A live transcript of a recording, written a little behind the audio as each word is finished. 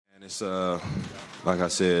It's like I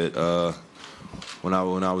said, when I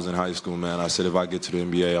was in high school, man, I said if I get to the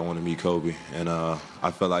NBA, I want to meet Kobe, and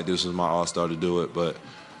I felt like this was my all-star to do it. But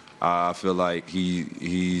I feel like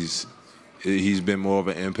he's been more of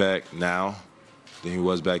an impact now than he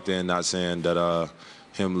was back then. Not saying that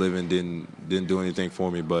him living didn't do anything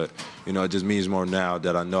for me, but you know, it just means more now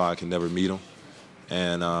that I know I can never meet him,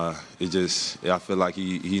 and I feel like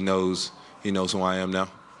he knows who I am now.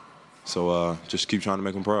 So just keep trying to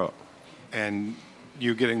make him proud. And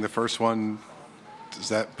you getting the first one, does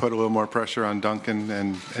that put a little more pressure on Duncan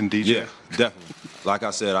and DJ? Yeah, definitely. Like I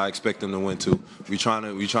said, I expect them to win too. We trying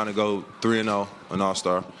to go 3-0 an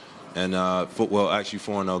All-Star, and actually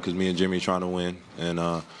 4-0 because me and Jimmy trying to win.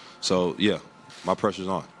 And so yeah, my pressure's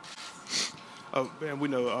on. Oh man, we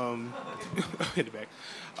know. Hit it back.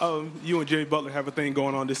 You and Jimmy Butler have a thing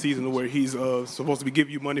going on this season where he's supposed to be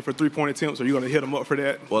giving you money for three-point attempts. Are you going to hit him up for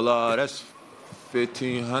that? Well, that's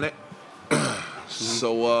 $1,500.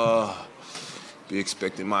 So be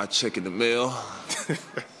expecting my check in the mail.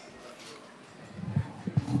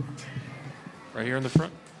 Right here in the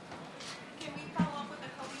front. Can we follow up with a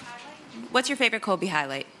Kobe highlight? What's your favorite Kobe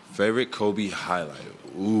highlight? Favorite Kobe highlight?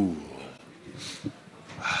 Ooh.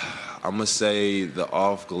 I'm going to say the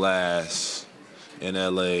off glass in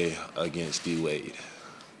L.A. against D-Wade.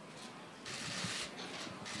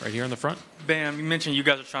 Right here in the front. Bam, you mentioned you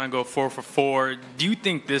guys are trying to go 4 for 4. Do you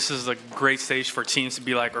think this is a great stage for teams to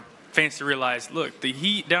be like, or fans to realize, look, the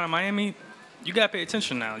Heat down in Miami, you got to pay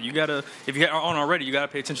attention now. You got to, if you aren't already, you got to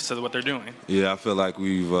pay attention to what they're doing. Yeah, I feel like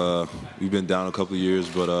we've been down a couple of years,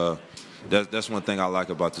 but that's one thing I like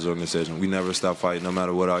about this organization. We never stop fighting, no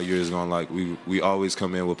matter what our year is going like. We always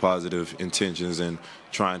come in with positive intentions and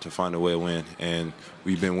trying to find a way to win. And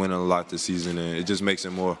we've been winning a lot this season, and it just makes it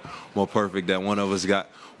more perfect that one of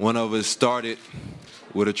us started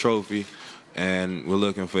with a trophy, and we're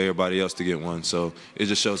looking for everybody else to get one. So it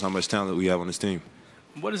just shows how much talent we have on this team.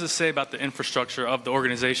 What does it say about the infrastructure of the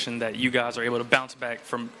organization that you guys are able to bounce back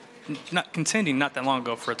from not contending not that long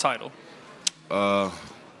ago for a title?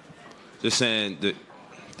 Just saying that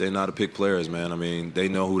they're not to pick players, man. I mean, they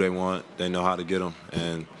know who they want. They know how to get them,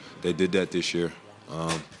 and they did that this year.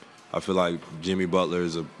 I feel like Jimmy Butler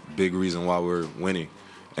is a big reason why we're winning.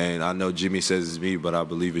 And I know Jimmy says it's me, but I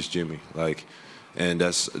believe it's Jimmy. And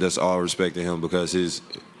that's all respect to him because his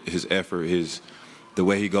effort, the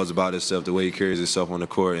way he goes about himself, the way he carries himself on the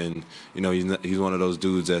court, and you know he's one of those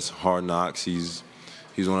dudes that's hard knocks. He's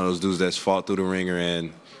one of those dudes that's fought through the ringer,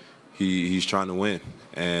 and he's trying to win,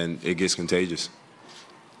 and it gets contagious.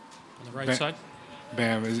 On the right side.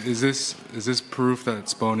 Bam, is this proof that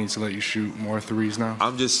Spo needs to let you shoot more threes now?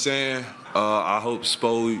 I'm just saying, I hope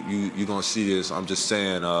Spo, you're going to see this. I'm just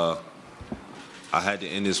saying, I had to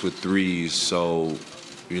end this with threes, so,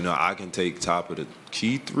 you know, I can take top of the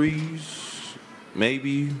key threes,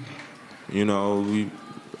 maybe. You know,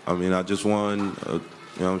 I just won, you know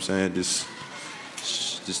what I'm saying, this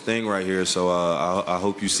thing right here, so I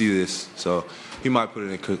hope you see this. So he might put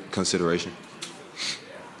it in consideration.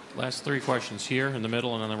 Last 3 questions here in the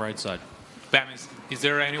middle and on the right side. Bam, is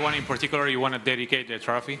there anyone in particular you want to dedicate the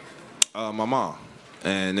trophy? My mom.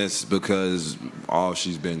 And it's because all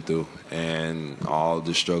she's been through and all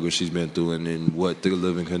the struggles she's been through and then what the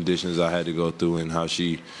living conditions I had to go through and how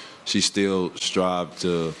she still strived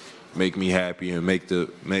to make me happy and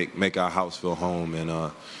make our house feel home.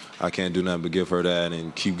 And I can't do nothing but give her that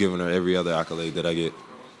and keep giving her every other accolade that I get.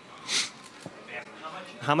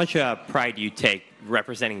 How much pride do you take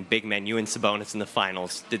representing big men? You and Sabonis in the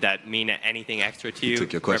finals. Did that mean anything extra to you,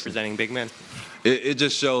 representing big men? It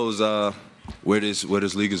just shows where this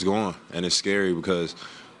league is going, and it's scary because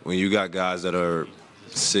when you got guys that are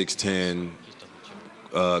 6'10",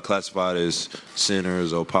 classified as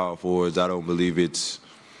centers or power forwards, I don't believe it's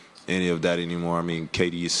any of that anymore. I mean,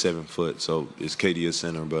 KD is 7 foot, so it's KD a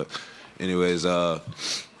center. But anyways,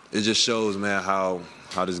 it just shows, man, how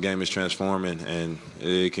this game is transforming, and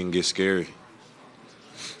it can get scary.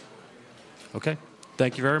 Okay.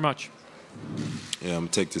 Thank you very much. Yeah, I'm going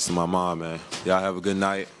to take this to my mom, man. Y'all have a good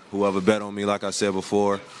night. Whoever bet on me, like I said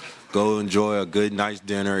before, go enjoy a good, nice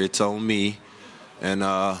dinner. It's on me, and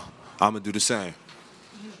I'm going to do the same.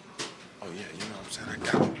 Oh, yeah, you know what I'm saying? I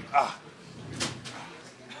got you. You know what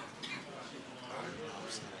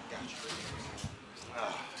I'm saying? I got you.